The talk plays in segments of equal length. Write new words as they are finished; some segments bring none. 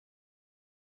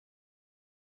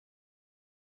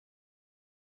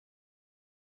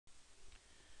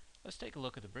Let's take a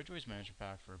look at the BridgeWays Management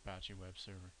Pack for Apache Web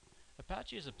Server.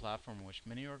 Apache is a platform on which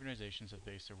many organizations have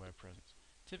based their web presence,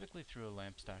 typically through a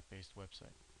LAMP stack-based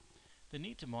website. The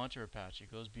need to monitor Apache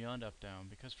goes beyond up-down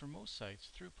because for most sites,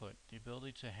 throughput, the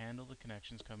ability to handle the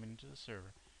connections coming into the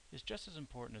server, is just as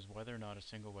important as whether or not a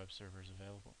single web server is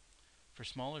available. For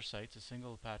smaller sites, a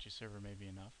single Apache server may be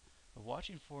enough, but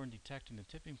watching for and detecting the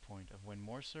tipping point of when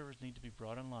more servers need to be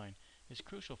brought online is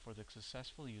crucial for the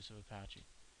successful use of Apache.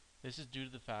 This is due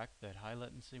to the fact that high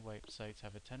latency sites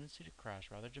have a tendency to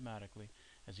crash rather dramatically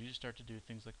as users start to do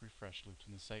things like refresh loops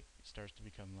and the site starts to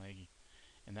become laggy.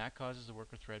 And that causes the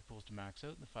worker thread pools to max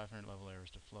out and the 500 level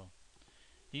errors to flow.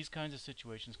 These kinds of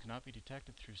situations cannot be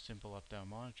detected through simple up-down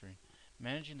monitoring.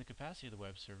 Managing the capacity of the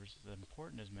web servers is as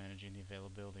important as managing the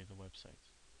availability of the websites.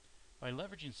 By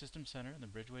leveraging System Center and the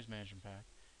BridgeWays Management Pack,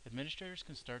 administrators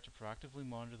can start to proactively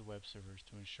monitor the web servers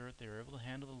to ensure that they are able to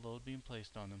handle the load being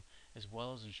placed on them, as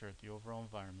well as ensure that the overall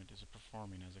environment is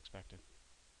performing as expected.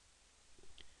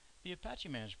 The Apache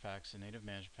Management Pack is a native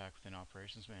management pack within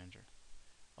Operations Manager.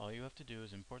 All you have to do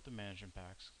is import the management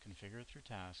packs, configure it through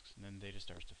tasks, and then data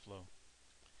starts to flow.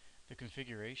 The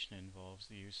configuration involves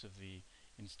the use of the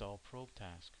Install Probe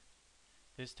task.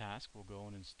 This task will go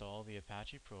and install the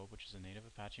Apache Probe, which is a native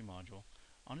Apache module,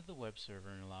 onto the web server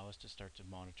and allow us to start to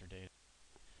monitor data.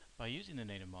 By using the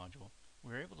native module,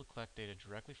 we are able to collect data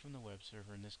directly from the web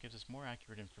server, and this gives us more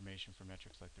accurate information for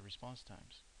metrics like the response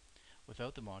times.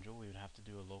 Without the module, we would have to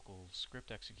do a local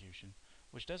script execution,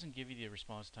 which doesn't give you the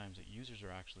response times that users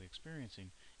are actually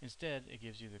experiencing. Instead, it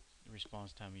gives you the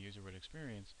response time a user would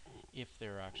experience if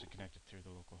they're actually connected through the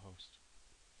local host.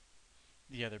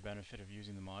 The other benefit of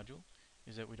using the module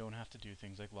is that we don't have to do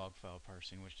things like log file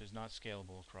parsing, which is not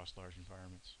scalable across large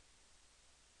environments.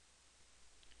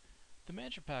 The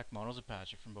Management Pack models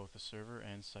Apache from both the server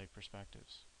and site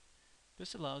perspectives.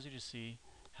 This allows you to see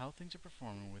how things are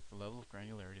performing with the level of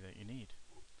granularity that you need.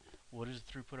 What is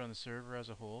the throughput on the server as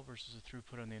a whole versus the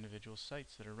throughput on the individual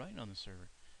sites that are running on the server?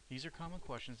 These are common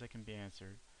questions that can be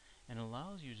answered and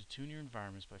allows you to tune your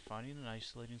environments by finding and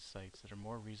isolating sites that are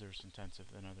more resource intensive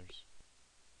than others.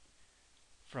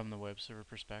 From the web server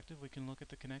perspective, we can look at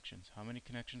the connections. How many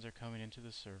connections are coming into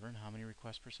the server and how many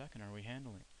requests per second are we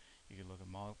handling? You can look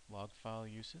at log file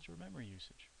usage or memory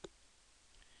usage.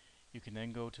 You can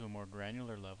then go to a more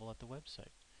granular level at the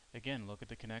website. Again, look at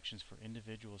the connections for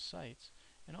individual sites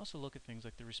and also look at things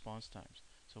like the response times.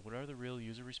 So what are the real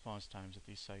user response times that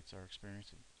these sites are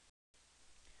experiencing?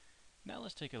 Now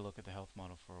let's take a look at the health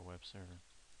model for a web server.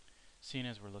 Seeing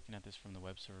as we're looking at this from the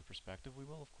web server perspective, we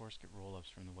will of course get roll-ups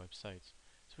from the websites.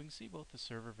 So we can see both the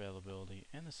server availability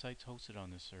and the sites hosted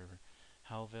on this server,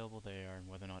 how available they are and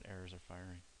whether or not errors are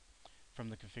firing. From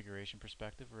the configuration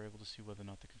perspective, we're able to see whether or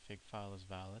not the config file is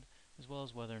valid, as well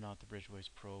as whether or not the BridgeWays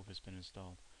probe has been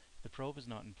installed. If the probe is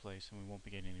not in place, then we won't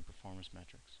be getting any performance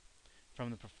metrics.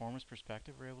 From the performance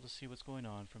perspective, we're able to see what's going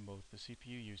on from both the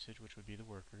CPU usage, which would be the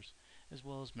workers, as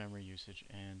well as memory usage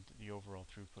and the overall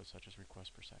throughput, such as requests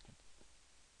per second.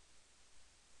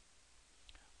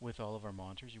 With all of our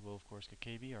monitors, you will of course get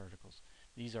KB articles.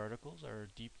 These articles are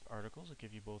deep articles that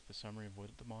give you both the summary of what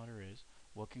the monitor is,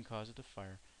 what can cause it to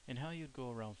fire, and how you'd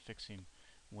go around fixing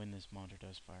when this monitor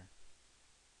does fire.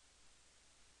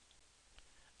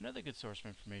 Another good source of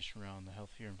information around the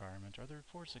health of your environment are the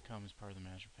reports that come as part of the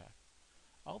Management Pack.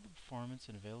 All the performance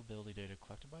and availability data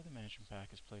collected by the Management Pack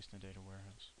is placed in a data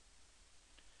warehouse.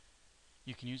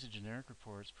 You can use the generic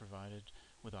reports provided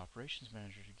with Operations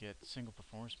Manager to get single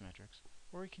performance metrics,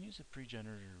 or you can use the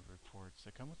pre-generated reports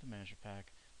that come with the Management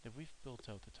Pack that we've built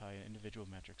out to tie individual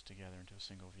metrics together into a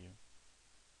single view.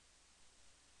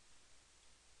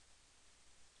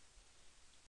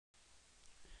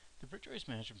 The BridgeWays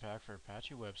Management Pack for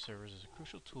Apache Web Servers is a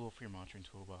crucial tool for your monitoring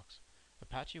toolbox.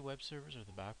 Apache Web Servers are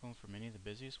the backbone for many of the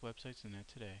busiest websites in the net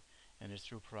today, and it is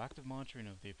through proactive monitoring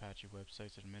of the Apache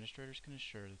websites that administrators can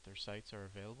ensure that their sites are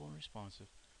available and responsive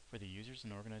for the users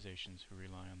and organizations who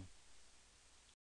rely on them.